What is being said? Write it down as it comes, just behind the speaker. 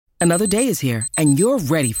Another day is here, and you're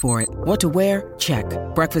ready for it. What to wear? Check.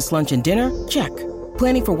 Breakfast, lunch, and dinner? Check.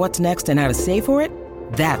 Planning for what's next and how to save for it?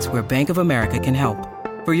 That's where Bank of America can help.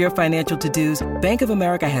 For your financial to-dos, Bank of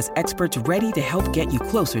America has experts ready to help get you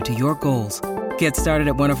closer to your goals. Get started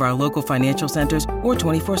at one of our local financial centers or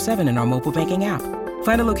 24/7 in our mobile banking app.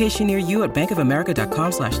 Find a location near you at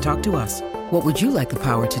bankofamerica.com/talktous. What would you like the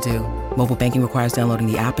power to do? Mobile banking requires downloading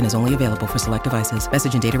the app and is only available for select devices.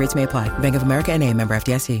 Message and data rates may apply. Bank of America N.A., member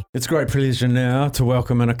FDIC. It's a great pleasure now to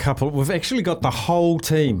welcome in a couple. We've actually got the whole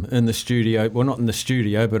team in the studio. Well, not in the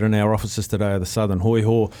studio, but in our offices today, the Southern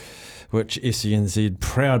HOIHO, which SENZ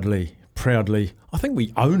proudly, I think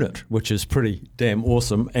we own it, which is pretty damn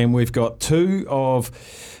awesome. And we've got two of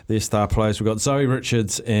their star players. We've got Zoe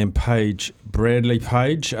Richards and Paige Bradley.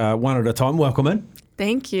 Paige, one at a time. Welcome in.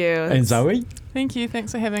 Thank you. And Zoe. Thank you.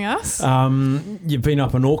 Thanks for having us. You've been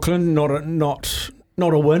up in Auckland, not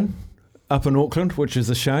a win up in Auckland, which is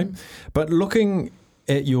a shame. But looking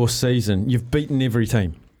at your season, you've beaten every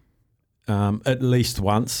team at least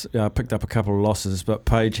once. Picked up a couple of losses. But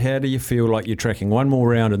Paige, how do you feel like you're tracking? One more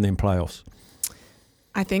round and then playoffs.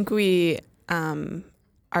 I think we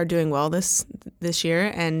are doing well this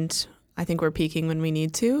year, and I think we're peaking when we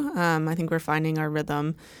need to. I think we're finding our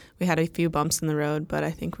rhythm. We had a few bumps in the road, but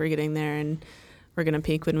I think we're getting there, and we're going to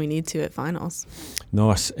peak when we need to at finals.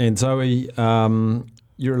 Nice. And Zoe,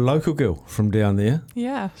 you're a local girl from down there.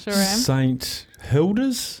 Yeah, sure am. St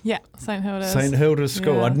Hilda's? Yeah, St Hilda's. St Hilda's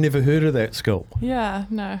School. Yeah. I'd never heard of that school. Yeah,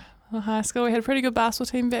 no. High school, we had a pretty good basketball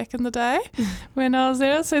team back in the day when I was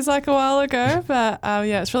there. It seems like a while ago, but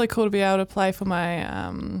yeah, it's really cool to be able to play for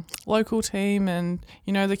my local team, and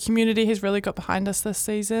you know the community has really got behind us this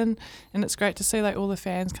season, and it's great to see like all the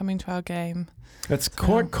fans coming to our game. It's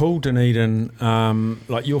quite cool, Dunedin.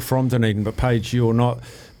 Like you're from Dunedin, but Paige, you're not.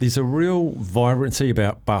 There's a real vibrancy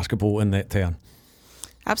about basketball in that town.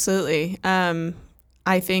 Absolutely.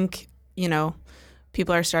 I think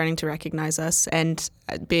people are starting to recognize us, and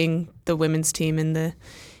being the women's team in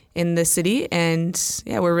the city, and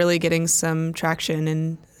yeah, we're really getting some traction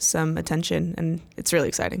and some attention, and it's really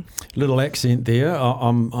exciting. Little accent there.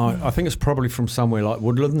 I think it's probably from somewhere like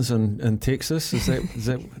Woodlands in Texas. Is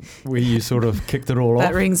that where you sort of kicked it all off?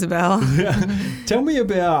 That rings a bell. Yeah. Tell me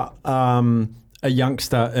about a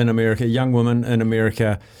youngster in America, a young woman in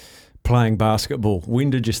America playing basketball. When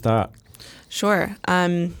did you start? Sure.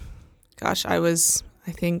 Gosh, I was,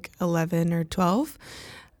 I think, 11 or 12.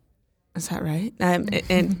 Is that right?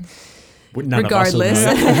 And regardless,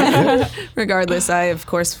 I, of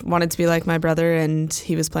course, wanted to be like my brother, and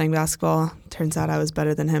he was playing basketball. Turns out I was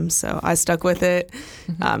better than him, so I stuck with it.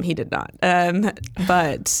 He did not.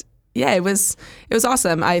 But yeah, it was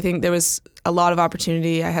awesome. I think there was a lot of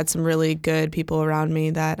opportunity. I had some really good people around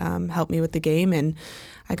me that helped me with the game, and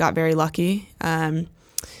I got very lucky. And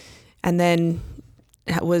then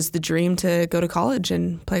it was the dream to go to college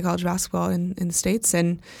and play college basketball in the States,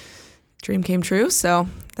 and dream came true. So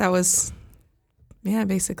that was,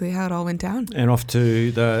 basically how it all went down. And off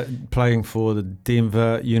to playing for the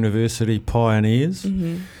Denver University Pioneers.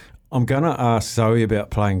 Mm-hmm. I'm going to ask Zoe about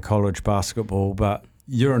playing college basketball, but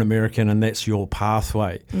you're an American and that's your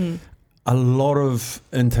pathway. A lot of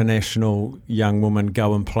international young women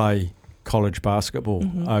go and play college basketball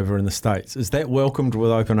over in the States. Is that welcomed with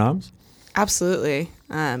open arms? Absolutely.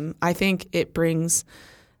 I think it brings,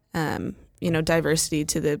 diversity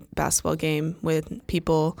to the basketball game with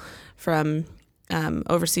people from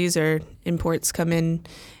overseas, or imports come in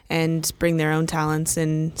and bring their own talents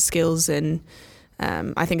and skills. And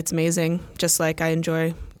I think it's amazing. Just like I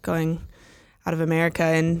enjoy going out of America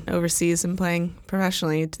and overseas and playing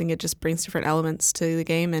professionally, I think it just brings different elements to the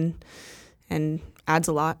game and adds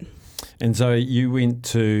a lot. And so you went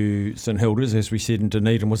to St Hilda's, as we said, in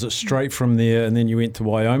Dunedin. Was it straight from there and then you went to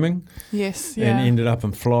Wyoming? Yes, yeah. And ended up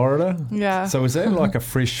in Florida? Yeah. So was that like a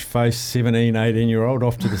fresh-faced 17, 18-year-old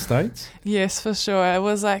off to the States? Yes, for sure. It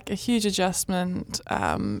was like a huge adjustment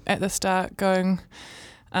at the start, going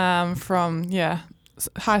from,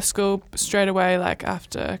 high school straight away, like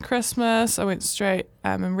after Christmas. I went straight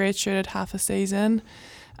and redshirted half a season.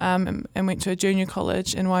 And went to a junior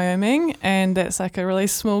college in Wyoming, and that's like a really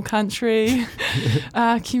small country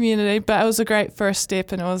community, but it was a great first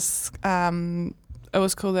step, and it was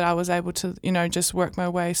cool that I was able to, just work my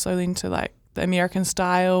way slowly into like the American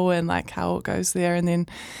style and like how it goes there, and then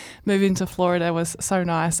moving to Florida was so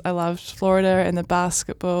nice. I loved Florida and the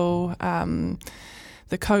basketball,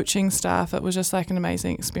 the coaching staff. It was just like an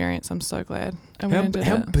amazing experience. I'm so glad I went and did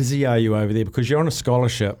How it. busy are you over there? Because you're on a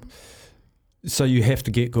scholarship. So you have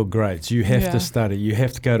to get good grades, you have to study, you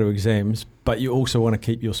have to go to exams, but you also want to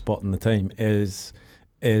keep your spot in the team as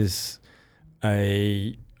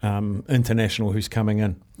a international who's coming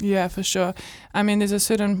in. Yeah, for sure. I mean, there's a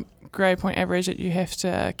certain grade point average that you have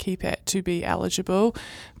to keep at to be eligible,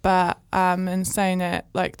 but in saying that,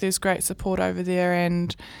 like, there's great support over there,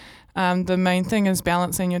 and the main thing is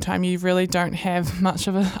balancing your time. You really don't have much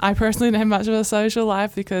of I personally don't have much of a social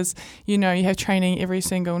life because, you have training every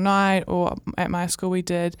single night, or at my school we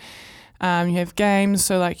did. You have games,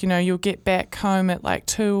 so like, you'll get back home at like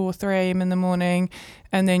 2 or 3 a.m. in the morning,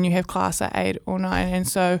 and then you have class at 8 or 9. And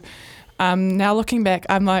so now looking back,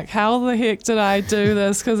 I'm like, how the heck did I do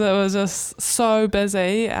this? Because it was just so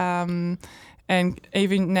busy. And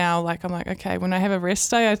even now, like, I'm like, okay, when I have a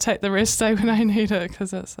rest day, I take the rest day when I need it,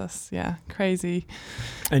 because it's just, crazy.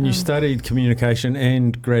 And you studied communication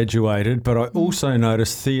and graduated, but I also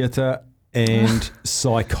noticed theatre and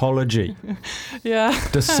psychology. Yeah.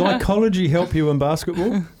 Does psychology help you in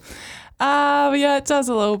basketball? Yeah, it does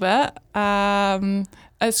a little bit.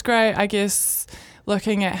 It's great, I guess,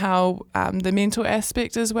 looking at how the mental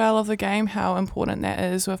aspect as well of the game, how important that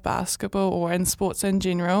is with basketball or in sports in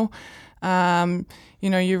general.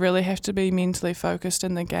 You really have to be mentally focused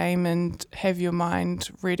in the game and have your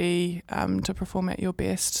mind ready to perform at your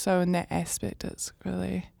best. So in that aspect, it's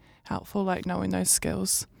really helpful, like knowing those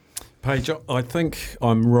skills. Paige, I think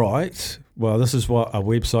I'm right. Well, this is what a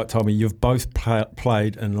website told me. You've both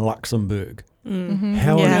played in Luxembourg. Mm-hmm.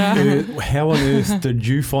 How on earth did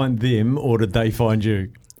you find them, or did they find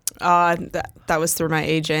you? That was through my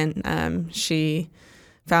agent. She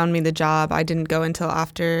found me the job. I didn't go until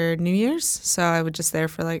after New Year's, so I was just there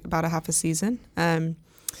for like about a half a season.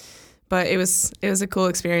 But it was a cool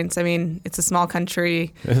experience. I mean, it's a small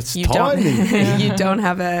country. It's you tiny. You don't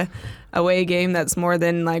have a away game that's more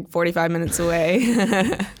than like 45 minutes away,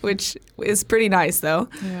 which is pretty nice though.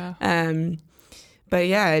 Yeah. But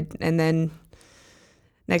yeah, and then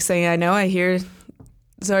next thing I know, I hear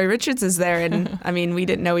Zoe Richards is there, and I mean, we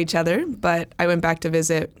didn't know each other, but I went back to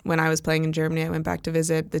visit when I was playing in Germany. I went back to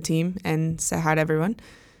visit the team and say hi to everyone.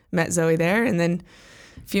 Met Zoe there, and then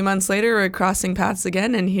a few months later, we're crossing paths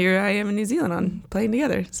again, and here I am in New Zealand on playing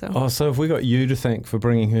together. So have we got you to thank for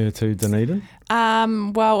bringing her to Dunedin?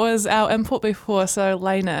 Well, it was our input before. So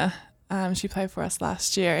Lena, she played for us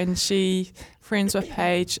last year, and she friends with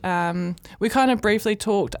Paige. We kind of briefly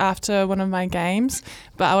talked after one of my games,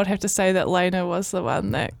 but I would have to say that Lena was the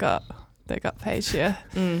one that got Paige here.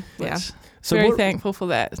 Yeah. So very thankful for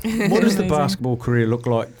that. What does the basketball career look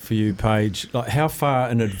like for you, Paige? Like, how far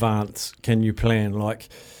in advance can you plan? Like,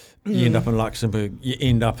 you end up in Luxembourg, you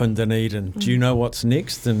end up in Dunedin. Do you know what's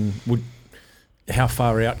next, and how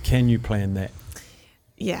far out can you plan that?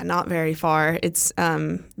 Yeah, not very far. It's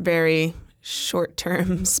very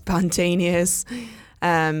short-term, spontaneous.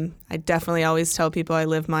 I definitely always tell people I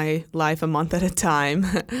live my life a month at a time.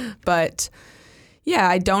 But yeah,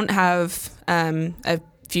 I don't have a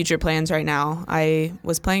future plans right now. I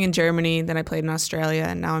was playing in Germany, then I played in Australia,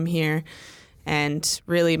 and now I'm here. And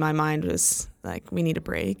really my mind was like, we need a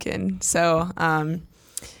break. And so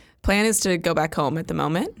plan is to go back home at the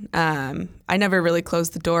moment. I never really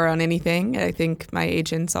closed the door on anything. I think my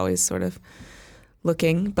agent's always sort of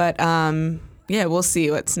looking. But yeah, we'll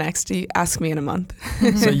see what's next. You ask me in a month.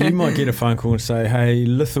 So you might get a phone call and say, hey,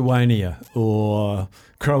 Lithuania or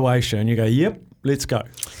Croatia, and you go, yep, let's go.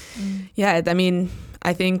 Yeah, I mean,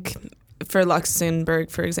 I think for Luxembourg,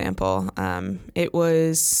 for example,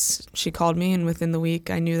 she called me, and within the week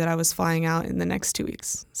I knew that I was flying out in the next 2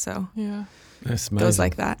 weeks. So yeah, that's amazing. Goes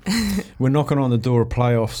like that. We're knocking on the door of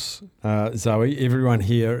playoffs, Zoe. Everyone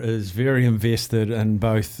here is very invested in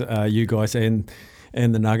both you guys and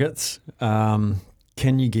the Nuggets. Can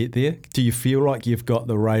you get there? Do you feel like you've got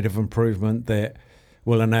the rate of improvement that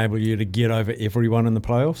will enable you to get over everyone in the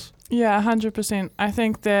playoffs? Yeah, 100%. I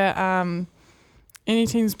think that any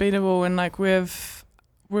team's beatable, and like we've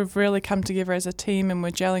really come together as a team, and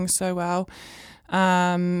we're gelling so well.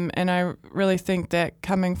 And I really think that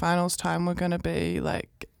coming finals time, we're going to be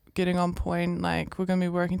like getting on point. Like, we're going to be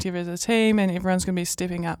working together as a team, and everyone's going to be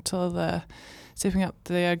stepping up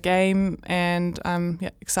their game. And I'm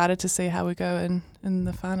excited to see how we go in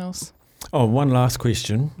the finals. Oh, one last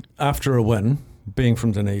question. After a win, being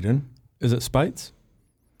from Dunedin, is it Spates?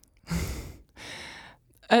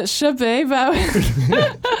 It should be, but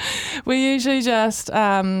we usually just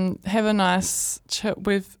have a nice chip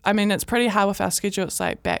it's pretty hard with our schedule. It's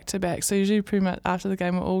like back to back. So usually pretty much after the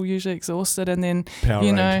game, we're all usually exhausted, and then,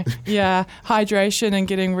 hydration and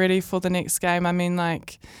getting ready for the next game. I mean,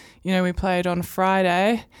 we played on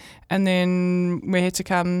Friday, and then we had to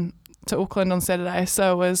come to Auckland on Saturday.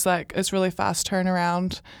 So it was it's really fast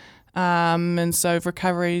turnaround. And so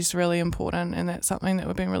recovery is really important, and that's something that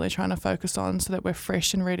we've been really trying to focus on so that we're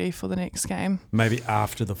fresh and ready for the next game. Maybe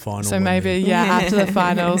after the final. So maybe, after the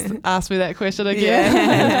finals, ask me that question again.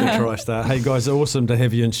 That's the TriStar. Hey guys, awesome to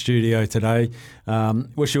have you in studio today.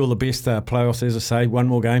 Wish you all the best playoffs, as I say, one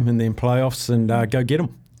more game and then playoffs, and go get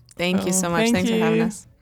them. Thank you so much. Thank Thanks you. for having us.